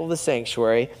shekel of the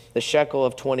sanctuary, the shekel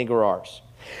of 20 gerars.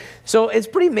 So it's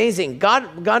pretty amazing.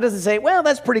 God doesn't say, well,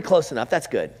 that's pretty close enough. That's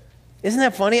good. Isn't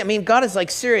that funny? I mean, God is like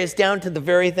serious down to the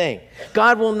very thing.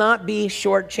 God will not be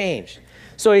shortchanged.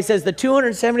 So he says the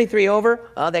 273 over,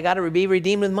 they got to be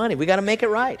redeemed with money. We got to make it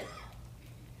right.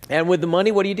 And with the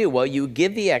money, what do? Well, you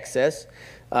give the excess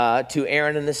to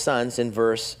Aaron and his sons in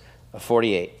verse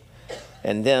 48.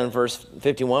 And then in verse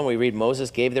 51, we read, Moses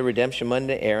gave the redemption money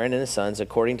to Aaron and his sons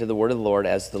according to the word of the Lord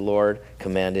as the Lord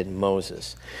commanded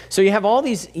Moses. So you have all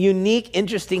these unique,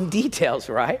 interesting details,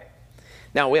 right?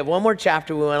 Now, we have one more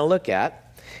chapter we want to look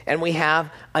at, and we have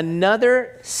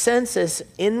another census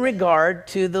in regard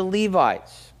to the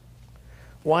Levites.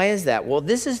 Why is that? Well,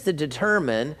 this is to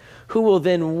determine who will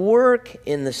then work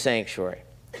in the sanctuary.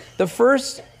 The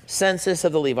first census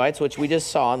of the Levites, which we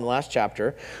just saw in the last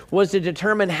chapter, was to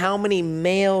determine how many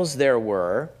males there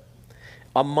were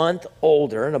a month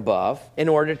older and above in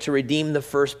order to redeem the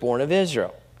firstborn of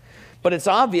Israel. But it's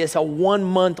obvious a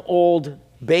 1-month-old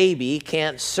baby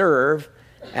can't serve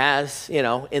as,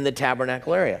 in the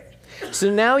tabernacle area. So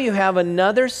now you have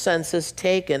another census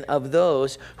taken of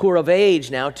those who are of age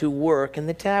now to work in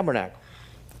the tabernacle.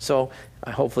 So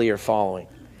hopefully you're following.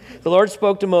 The Lord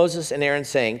spoke to Moses and Aaron,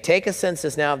 saying, take a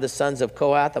census now of the sons of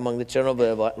Kohath among the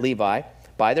children of Levi,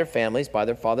 by their families, by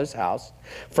their father's house,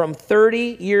 from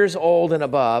 30 years old and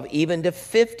above, even to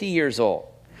 50 years old,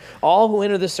 all who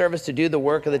enter the service to do the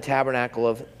work of the tabernacle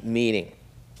of meeting.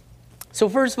 So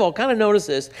first of all, kind of notice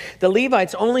this. The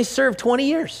Levites only served 20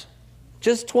 years.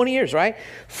 Just 20 years, right?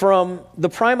 From the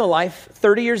prime of life,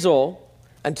 30 years old,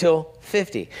 until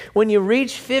 50. When you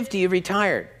reach 50, you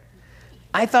retired.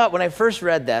 I thought when I first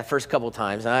read that first couple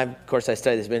times, and of course I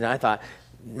studied this, but I thought,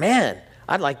 man,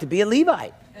 I'd like to be a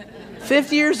Levite.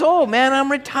 50 years old, man,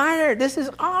 I'm retired. This is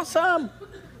awesome.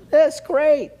 That's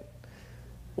great.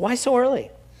 Why so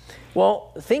early?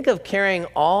 Well, think of carrying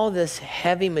all this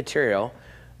heavy material,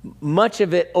 much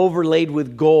of it overlaid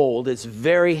with gold. It's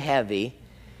very heavy,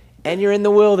 and you're in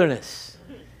the wilderness,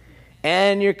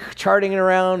 and you're charting it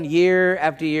around year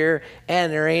after year,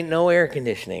 and there ain't no air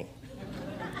conditioning,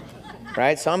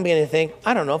 right? So I'm beginning to think,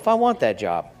 I don't know if I want that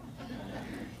job.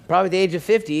 Probably at the age of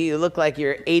 50, you look like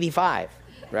you're 85,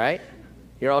 right?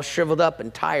 You're all shriveled up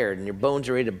and tired, and your bones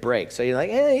are ready to break. So you're like,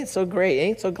 it ain't so great, it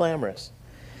ain't so glamorous.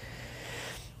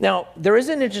 Now, there is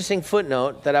an interesting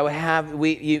footnote that I would have,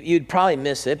 you'd probably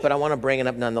miss it, but I want to bring it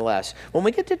up nonetheless. When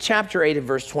we get to chapter 8 and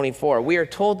verse 24, we are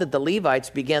told that the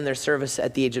Levites began their service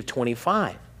at the age of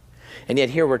 25, and yet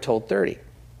here we're told 30.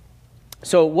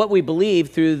 So what we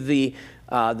believe through the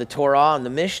Torah and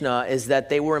the Mishnah is that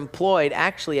they were employed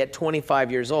actually at 25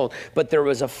 years old, but there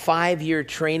was a 5-year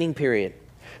training period.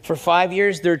 For 5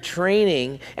 years, they're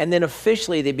training, and then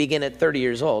officially they begin at 30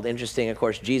 years old. Interesting, of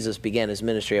course, Jesus began his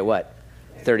ministry at what?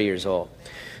 30 years old.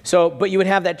 So, but you would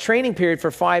have that training period for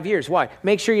 5 years. Why?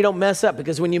 Make sure you don't mess up,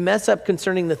 because when you mess up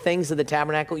concerning the things of the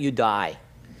tabernacle, you die.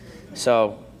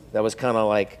 So that was kind of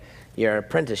like your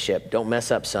apprenticeship. Don't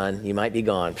mess up, son. You might be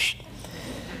gone.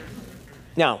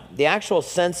 Now, the actual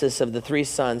census of the 3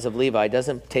 sons of Levi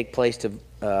doesn't take place to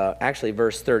actually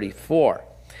verse 34.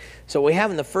 So what we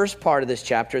have in the first part of this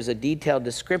chapter is a detailed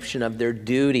description of their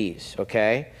duties,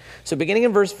 okay? So beginning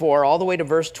in verse 4 all the way to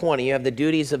verse 20, you have the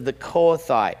duties of the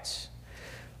Kohathites.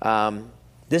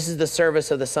 This is the service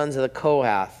of the sons of the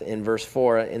Kohath in verse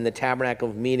 4 in the tabernacle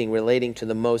of meeting relating to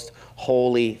the most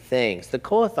holy things. The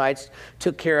Kohathites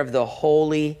took care of the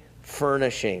holy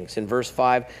furnishings. In verse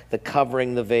 5, the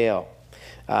covering the veil.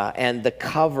 And the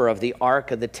cover of the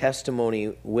ark of the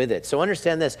testimony with it. So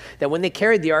understand this, that when they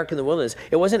carried the ark in the wilderness,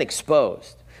 it wasn't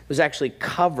exposed. It was actually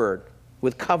covered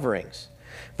with coverings.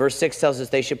 Verse 6 tells us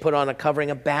they should put on a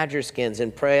covering of badger skins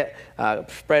and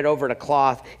spread over it a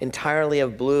cloth entirely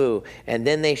of blue, and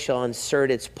then they shall insert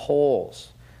its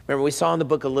poles. Remember, we saw in the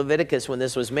book of Leviticus when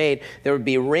this was made, there would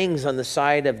be rings on the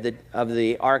side of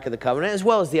the Ark of the Covenant, as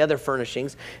well as the other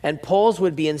furnishings, and poles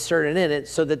would be inserted in it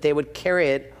so that they would carry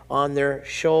it on their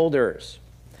shoulders.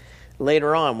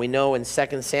 Later on, we know in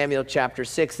 2 Samuel chapter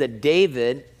 6 that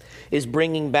David is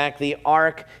bringing back the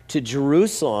ark to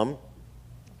Jerusalem,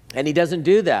 and he doesn't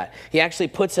do that. He actually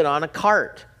puts it on a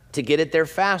cart to get it there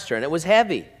faster, and it was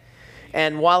heavy.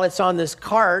 And while it's on this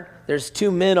cart, there's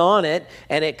 2 men on it,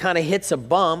 and it kind of hits a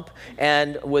bump,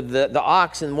 and with the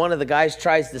ox, and one of the guys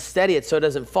tries to steady it so it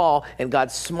doesn't fall, and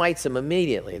God smites him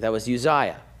immediately. That was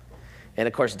Uzziah. And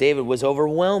of course, David was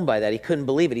overwhelmed by that. He couldn't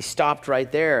believe it. He stopped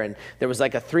right there, and there was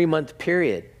like a 3-month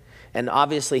period. And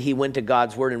obviously, he went to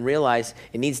God's word and realized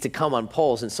it needs to come on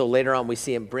poles. And so later on, we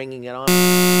see him bringing it on.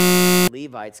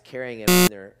 Levites carrying it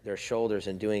on their shoulders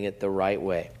and doing it the right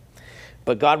way.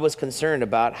 But God was concerned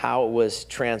about how it was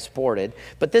transported.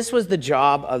 But this was the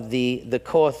job of the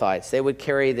Kohathites. They would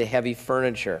carry the heavy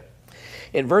furniture.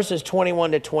 In verses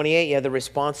 21 to 28, you have the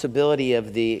responsibility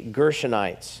of the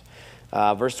Gershonites.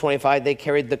 Verse 25, they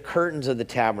carried the curtains of the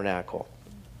tabernacle,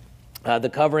 the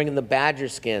covering and the badger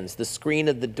skins, the screen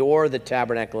of the door of the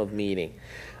tabernacle of meeting.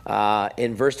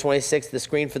 In verse 26, the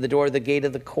screen for the door of the gate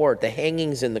of the court, the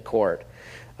hangings in the court,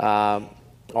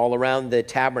 all around the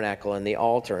tabernacle and the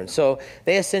altar. And so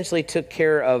they essentially took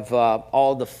care of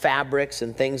all the fabrics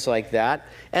and things like that,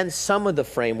 and some of the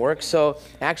framework. So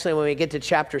actually, when we get to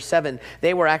chapter 7,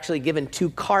 they were actually given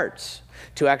 2 carts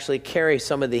to actually carry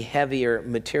some of the heavier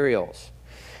materials.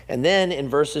 And then in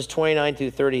verses 29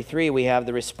 through 33, we have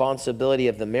the responsibility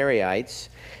of the Merarites,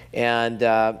 and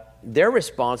they're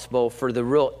responsible for the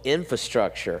real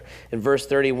infrastructure. In verse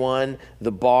 31,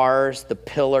 the bars, the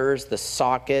pillars, the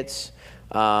sockets.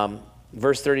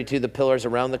 Verse 32, the pillars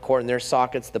around the court and their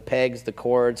sockets, the pegs, the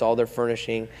cords, all their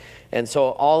furnishing. And so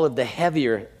all of the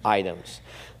heavier items.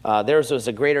 Theirs was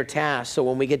a greater task. So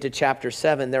when we get to chapter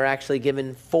 7, they're actually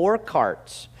given 4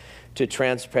 carts to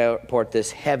transport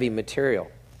this heavy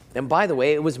material. And by the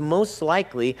way, it was most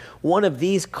likely one of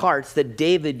these carts that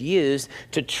David used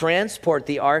to transport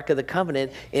the Ark of the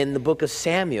Covenant in the book of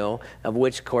Samuel, of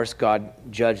which, of course, God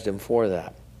judged him for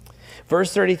that.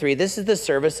 Verse 33, this is the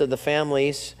service of the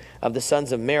families of the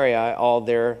sons of Merari, all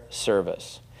their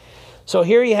service. So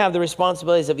here you have the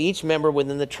responsibilities of each member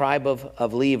within the tribe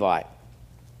of Levi.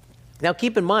 Now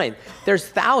keep in mind, there's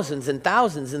thousands and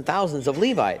thousands and thousands of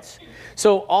Levites.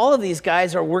 So all of these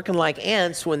guys are working like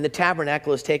ants when the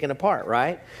tabernacle is taken apart,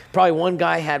 right? Probably one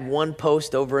guy had one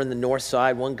post over in the north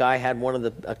side. One guy had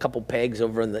a couple pegs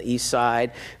over on the east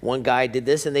side. One guy did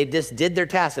this, and they just did their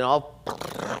task and all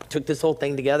took this whole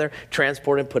thing together,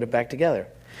 transported, and put it back together.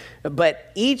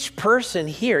 But each person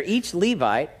here, each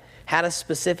Levite, had a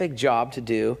specific job to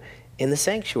do in the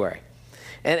sanctuary.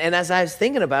 And as I was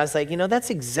thinking about it, it's like,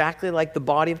 that's exactly like the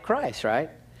body of Christ, right?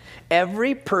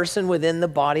 Every person within the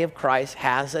body of Christ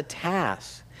has a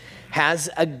task, has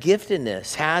a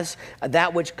giftedness, has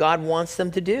that which God wants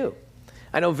them to do.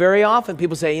 I know very often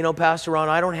people say, Pastor Ron,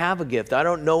 I don't have a gift. I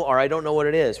don't know what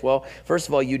it is. Well, first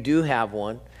of all, you do have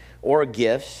one, or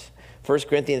gifts. 1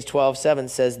 Corinthians 12:7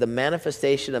 says the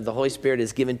manifestation of the Holy Spirit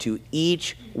is given to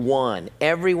each one,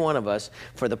 every one of us,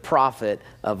 for the profit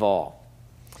of all.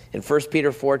 In 1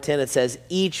 Peter 4:10, it says,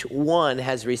 each one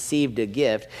has received a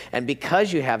gift, and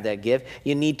because you have that gift,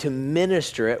 you need to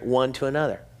minister it one to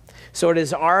another. So it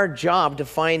is our job to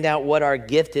find out what our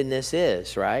giftedness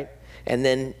is, right? And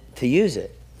then to use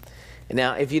it.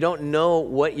 Now, if you don't know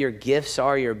what your gifts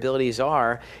are, your abilities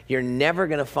are, you're never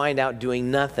going to find out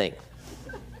doing nothing.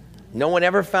 No one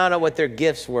ever found out what their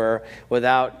gifts were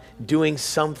without doing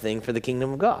something for the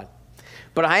kingdom of God.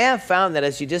 But I have found that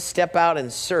as you just step out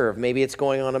and serve, maybe it's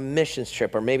going on a missions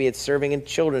trip, or maybe it's serving in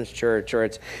children's church, or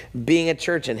it's being at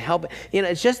church and helping.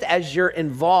 It's just as you're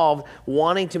involved,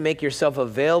 wanting to make yourself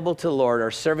available to the Lord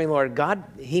or serving the Lord, God,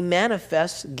 He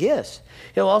manifests gifts.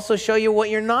 He'll also show you what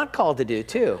you're not called to do,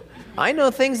 too. I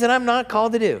know things that I'm not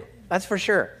called to do. That's for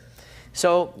sure.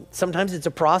 So sometimes it's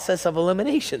a process of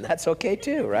elimination. That's okay,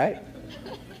 too, right?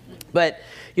 But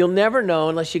you'll never know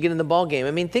unless you get in the ball game.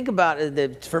 I mean, think about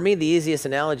it. For me, the easiest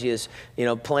analogy is,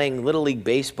 playing Little League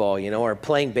baseball, or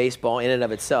playing baseball in and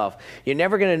of itself. You're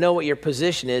never going to know what your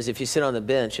position is if you sit on the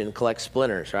bench and collect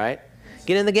splinters, right?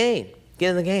 Get in the game. Get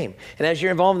in the game. And as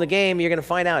you're involved in the game, you're going to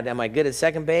find out, am I good at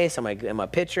second base? Am I a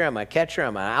pitcher? Am I a catcher?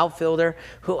 Am I an outfielder?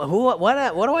 What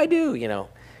do I do?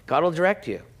 God will direct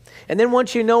you. And then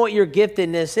once you know what your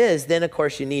giftedness is, then, of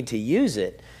course, you need to use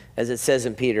it. As it says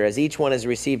in Peter, as each one has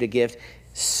received a gift,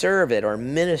 serve it or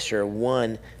minister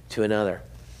one to another.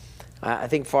 I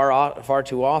think far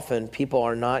too often people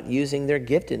are not using their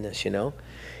giftedness,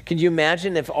 Could you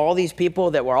imagine if all these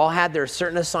people that were all had their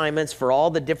certain assignments for all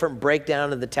the different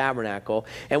breakdown of the tabernacle,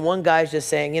 and one guy's just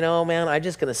saying, man, I'm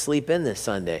just going to sleep in this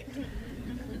Sunday.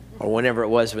 Or whenever it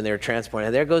was when they were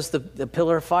transporting. There goes the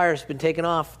pillar of fire has been taken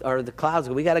off, or the clouds.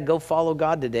 We got to go follow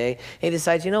God today. And he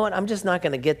decides, what? I'm just not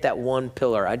going to get that one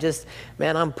pillar.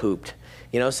 I'm pooped.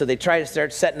 So they try to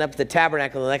start setting up the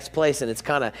tabernacle in the next place, and it's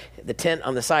kind of, the tent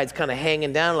on the side's kind of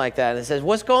hanging down like that. And it says,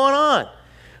 what's going on?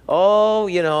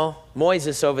 Oh,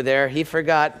 Moses over there, he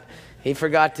forgot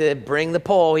to bring the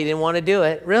pole. He didn't want to do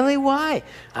it. Really? Why?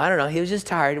 I don't know. He was just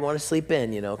tired. He wanted to sleep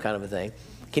in, kind of a thing.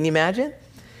 Can you imagine?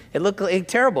 It looked like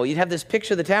terrible. You'd have this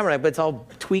picture of the tabernacle, but it's all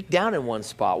tweaked down in one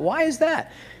spot. Why is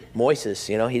that? Moises,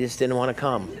 he just didn't want to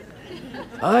come.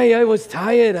 I was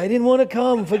tired. I didn't want to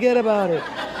come. Forget about it.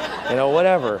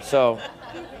 Whatever. So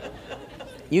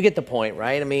you get the point,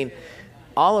 right? I mean,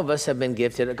 all of us have been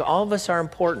gifted. All of us are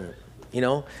important.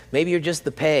 Maybe you're just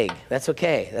the peg. That's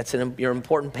okay. You're an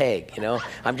important peg.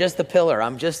 I'm just the pillar.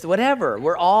 I'm just whatever.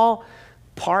 We're all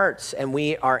parts, and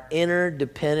we are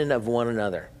interdependent of one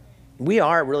another. We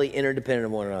are really interdependent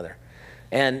of one another.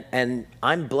 And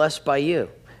I'm blessed by you.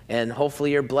 And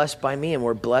hopefully you're blessed by me, and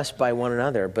we're blessed by one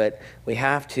another. But we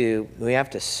have to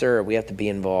serve. We have to be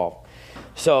involved.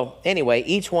 So anyway,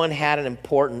 each one had an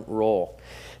important role.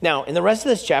 Now, in the rest of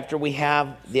this chapter, we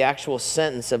have the actual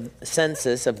census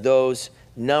of those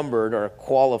numbered or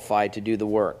qualified to do the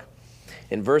work.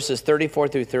 In verses 34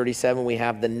 through 37, we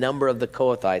have the number of the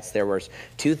Kohathites. There was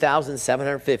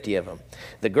 2,750 of them.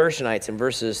 The Gershonites, in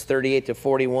verses 38 to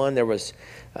 41, there was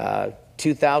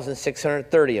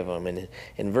 2,630 of them. And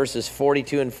in verses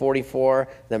 42 and 44,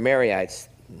 the Merarites,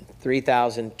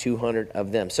 3,200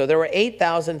 of them. So there were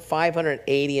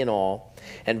 8,580 in all.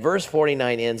 And verse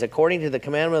 49 ends, according to the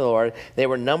commandment of the Lord, they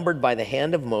were numbered by the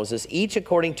hand of Moses, each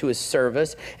according to his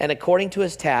service and according to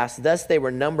his task. Thus they were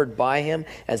numbered by him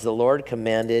as the Lord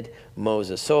commanded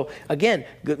Moses. So again,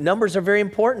 numbers are very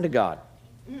important to God.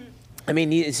 I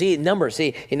mean, you see numbers.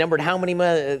 See, he numbered how many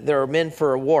there are men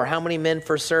for a war, how many men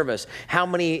for service, how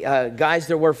many guys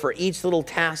there were for each little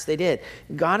task they did.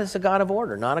 God is a God of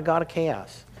order, not a God of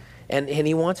chaos. And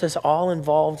he wants us all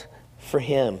involved for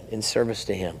him, in service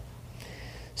to him.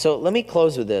 So let me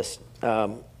close with this.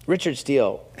 Richard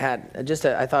Steele had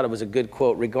I thought it was a good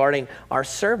quote regarding our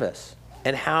service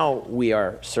and how we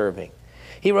are serving.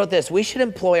 He wrote this: we should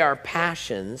employ our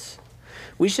passions.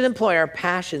 We should employ our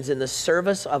passions in the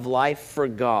service of life for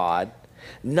God,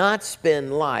 not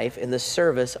spend life in the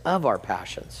service of our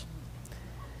passions.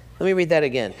 Let me read that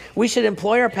again. We should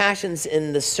employ our passions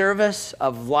in the service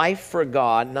of life for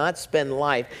God, not spend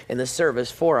life in the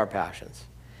service for our passions.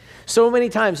 So many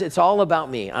times it's all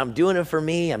about me. I'm doing it for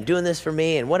me. I'm doing this for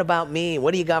me. And what about me?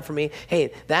 What do you got for me?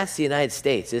 Hey, that's the United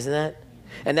States, isn't that?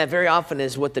 And that very often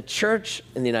is what the church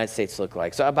in the United States look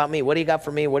like. So about me, what do you got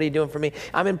for me? What are you doing for me?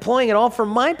 I'm employing it all for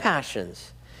my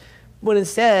passions. But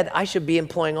instead, I should be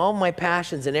employing all my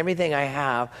passions and everything I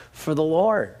have for the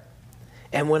Lord.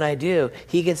 And when I do,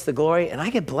 he gets the glory and I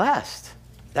get blessed.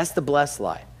 That's the blessed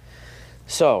life.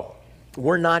 So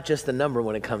we're not just a number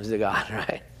when it comes to God,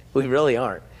 right? We really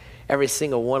aren't. Every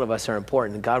single one of us are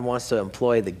important. And God wants to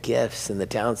employ the gifts and the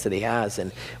talents that he has.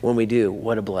 And when we do,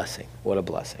 what a blessing. What a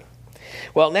blessing.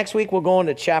 Well, next week we'll go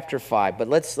into chapter 5. But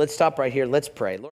let's stop right here. Let's pray. Lord,